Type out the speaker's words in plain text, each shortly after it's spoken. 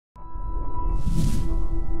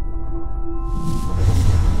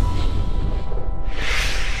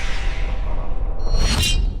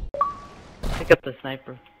Pick up the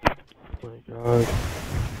sniper. Oh my god.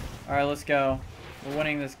 Alright, let's go. We're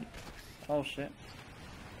winning this. Oh shit.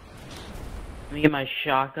 Let me get my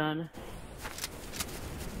shotgun.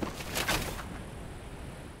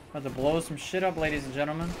 About to blow some shit up, ladies and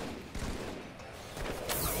gentlemen.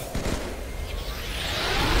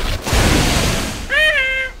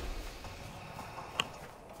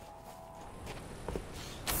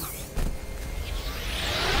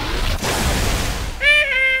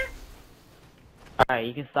 Alright,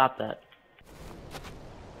 you can stop that.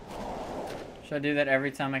 Should I do that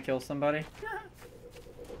every time I kill somebody?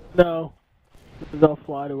 No. Because I'll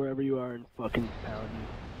fly to wherever you are and fucking pound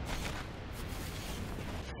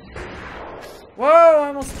you. Whoa! I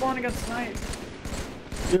almost spawned and got sniped.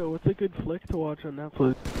 Yo, what's a good flick to watch on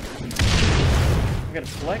Netflix? We got a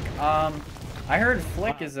Flick? I heard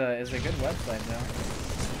Flick is a good website though.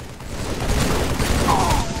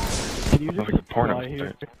 Can you just Like a porno fly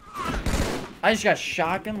here? I just got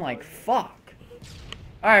shotgun like fuck.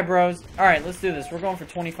 Alright, bros. Alright, let's do this. We're going for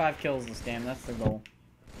 25 kills this game. That's the goal.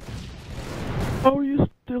 How are you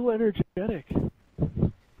still energetic?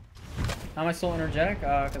 How am I still energetic?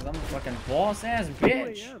 Cause I'm a fucking boss ass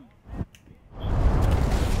bitch.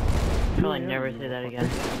 I'll probably never say that again.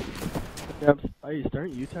 Yeah,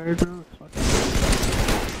 aren't you tired, bro? I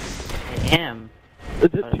am. Is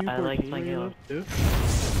it But I like 2:14 playing where you it. live, too?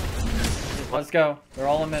 Let's go. They're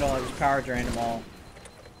all in the middle. I just power drained them all.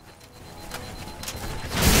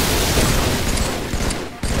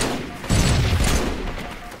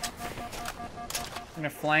 I'm gonna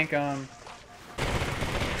flank them.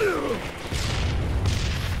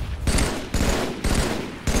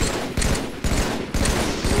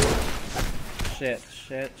 Shit,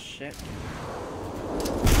 shit, shit.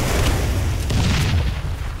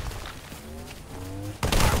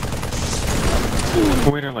 A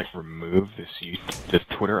way to like remove this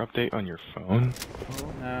Twitter update on your phone?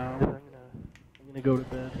 No. I'm gonna go to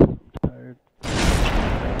bed. I'm tired.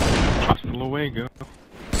 Hasta luego.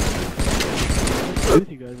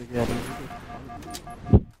 With you guys again.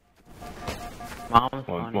 Mom's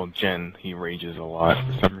funny. Well, Jen, he rages a lot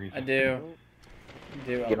for some reason. I do. I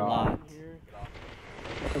do a Get lot. off.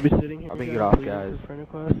 I'll be sitting here. I'll get off, guys. In front of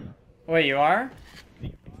class. Wait, you are?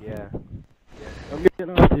 Yeah. I'm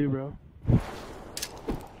getting off too, bro.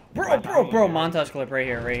 Bro, montage clip right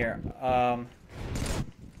here,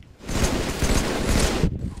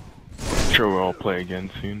 Sure, we'll all play again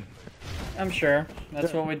soon. I'm sure.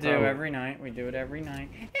 That's what we do Oh. every night. We do it every night.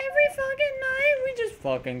 Every fucking night, we just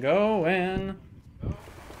fucking go in.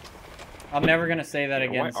 I'm never gonna say that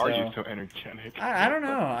again. Why are you so energetic? I don't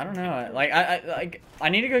know. I don't know. Like I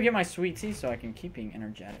need to go get my sweet tea so I can keep being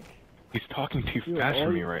energetic. He's talking too fast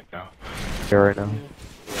for me right now. Yeah, right now.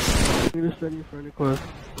 I'm gonna send you friend request.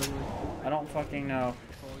 I don't fucking know.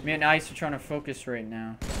 Me and Ice are trying to focus right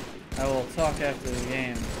now. I will talk after the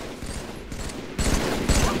game.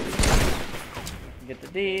 Get the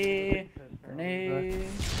D. Grenade.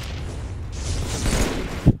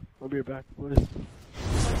 I'll be right back, boys.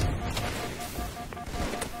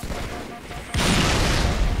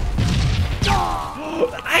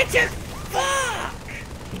 I just fuck!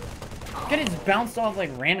 It just bounced off like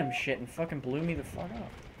random shit and fucking blew me the fuck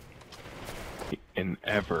up. And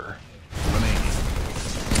ever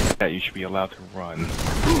that you should be allowed to run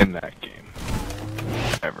in that game.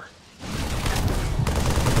 Ever.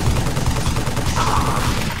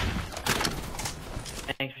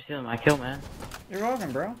 Thanks for stealing my kill, man. You're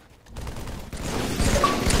welcome, bro.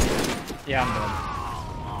 Yeah, I'm dead.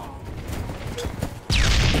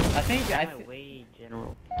 I think Way,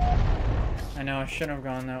 General. I know I shouldn't have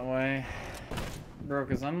gone that way, bro.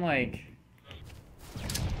 Cause I'm like,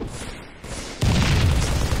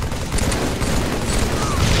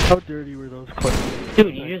 How dirty were those clips?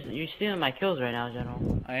 Dude, you're stealing my kills right now,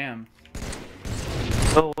 General. I am.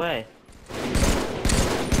 Go away.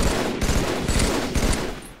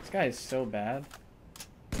 This guy is so bad.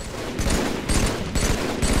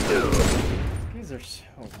 These are so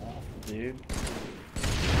awful, dude.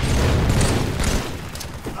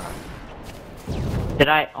 Did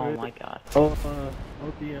I? Oh my god. I'll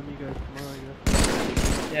DM you guys tomorrow, I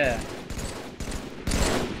guess. Yeah.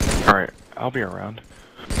 Alright, I'll be around.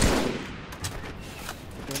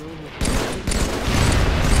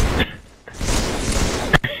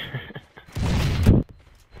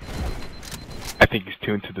 I think he's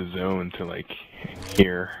tuned to the zone to like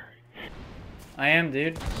hear. I am,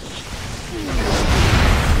 dude. See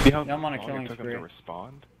how I'm on a long killing it took him spree. to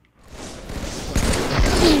respond?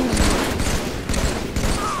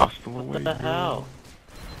 Hostile What the hell?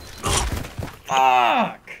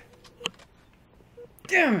 Fuck!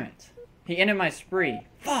 Damn it! He ended my spree.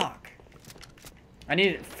 Fuck! I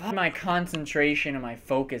need my concentration and my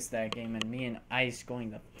focus that game, and me and Ice going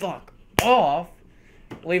the fuck off.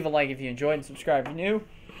 Leave a like if you enjoyed and subscribe if you're new.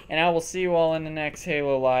 And I will see you all in the next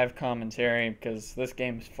Halo Live commentary, because this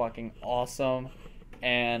game is fucking awesome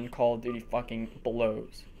and Call of Duty fucking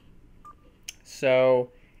blows.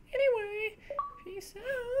 So, anyway, peace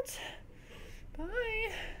out.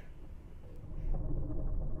 Bye.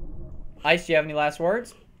 Ice, do you have any last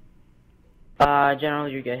words? General,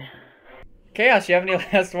 you're gay. Chaos, you have any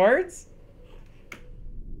last words?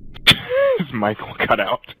 His mic will cut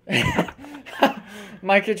out.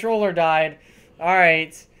 My controller died.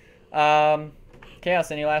 Alright.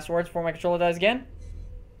 Chaos, any last words before my controller dies again?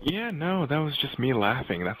 Yeah, no, that was just me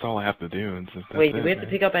laughing. That's all I have to do. And that's Wait, do we have to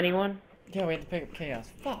pick up anyone? Yeah, we have to pick up Chaos.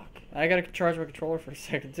 Fuck. I gotta charge my controller for a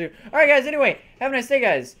second, too. Alright, guys, anyway. Have a nice day,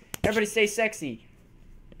 guys. Everybody stay sexy.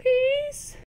 Peace.